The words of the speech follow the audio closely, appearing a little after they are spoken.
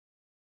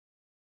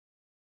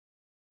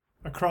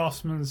A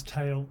Craftsman's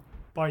Tale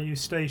by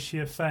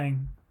Eustacia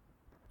Feng.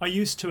 I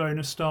used to own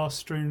a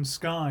star-strewn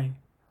sky.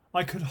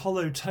 I could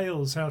hollow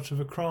tales out of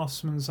a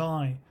craftsman's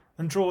eye,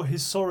 and draw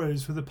his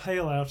sorrows with a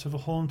pail out of a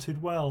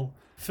haunted well,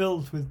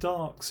 filled with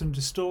darks and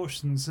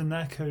distortions and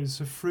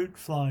echoes of fruit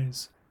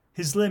flies.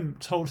 His limp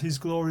told his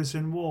glories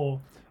in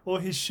war,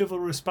 or his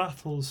chivalrous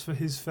battles for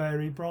his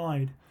fairy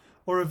bride,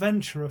 or a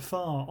venture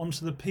afar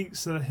onto the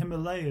peaks of the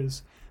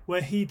Himalayas,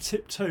 where he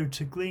tiptoed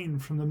to glean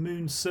from the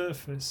moon's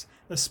surface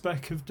a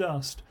speck of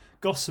dust,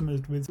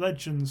 gossamered with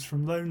legends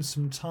from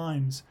lonesome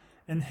times,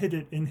 and hid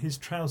it in his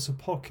trouser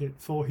pocket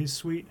for his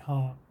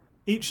sweetheart.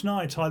 Each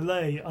night I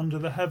lay under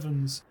the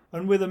heavens,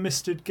 and with a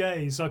misted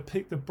gaze I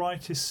picked the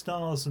brightest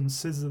stars and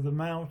scissored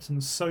them out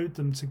and sewed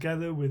them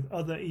together with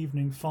other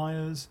evening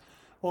fires,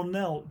 or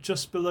knelt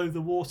just below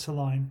the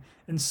waterline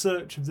in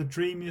search of the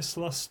dreamiest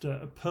lustre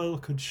a pearl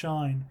could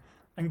shine,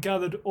 and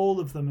gathered all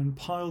of them and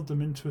piled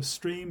them into a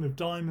stream of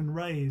diamond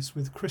rays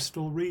with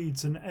crystal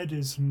reeds and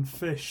eddies and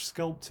fish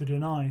sculpted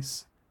in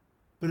ice.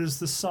 But as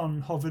the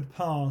sun hovered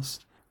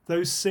past,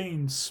 those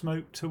scenes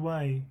smoked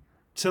away,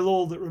 till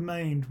all that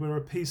remained were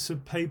a piece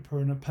of paper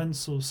and a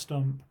pencil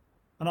stump,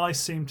 and I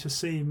seemed to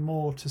seem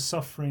more to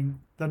suffering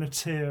than a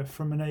tear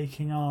from an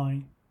aching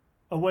eye.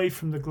 Away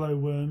from the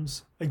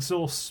glowworms,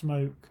 exhaust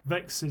smoke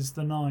vexes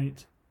the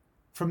night.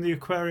 From the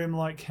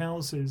aquarium-like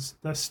houses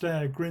there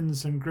stare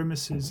grins and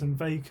grimaces and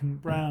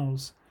vacant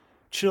brows,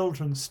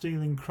 children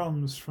stealing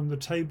crumbs from the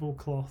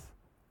tablecloth,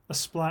 a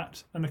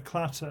splat and a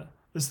clatter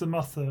as the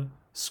mother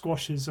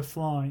squashes a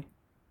fly.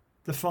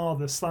 The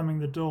father slamming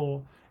the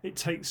door, it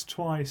takes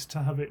twice to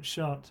have it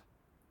shut.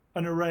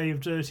 An array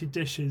of dirty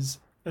dishes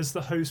as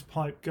the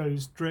hosepipe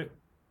goes drip,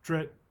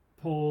 drip,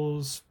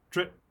 pause,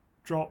 drip,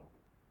 drop,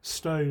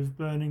 stove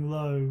burning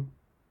low.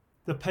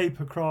 The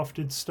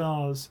paper-crafted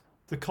stars,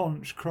 the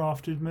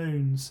conch-crafted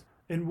moons,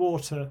 in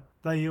water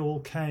they all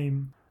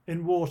came,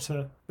 in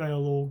water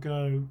they'll all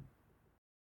go.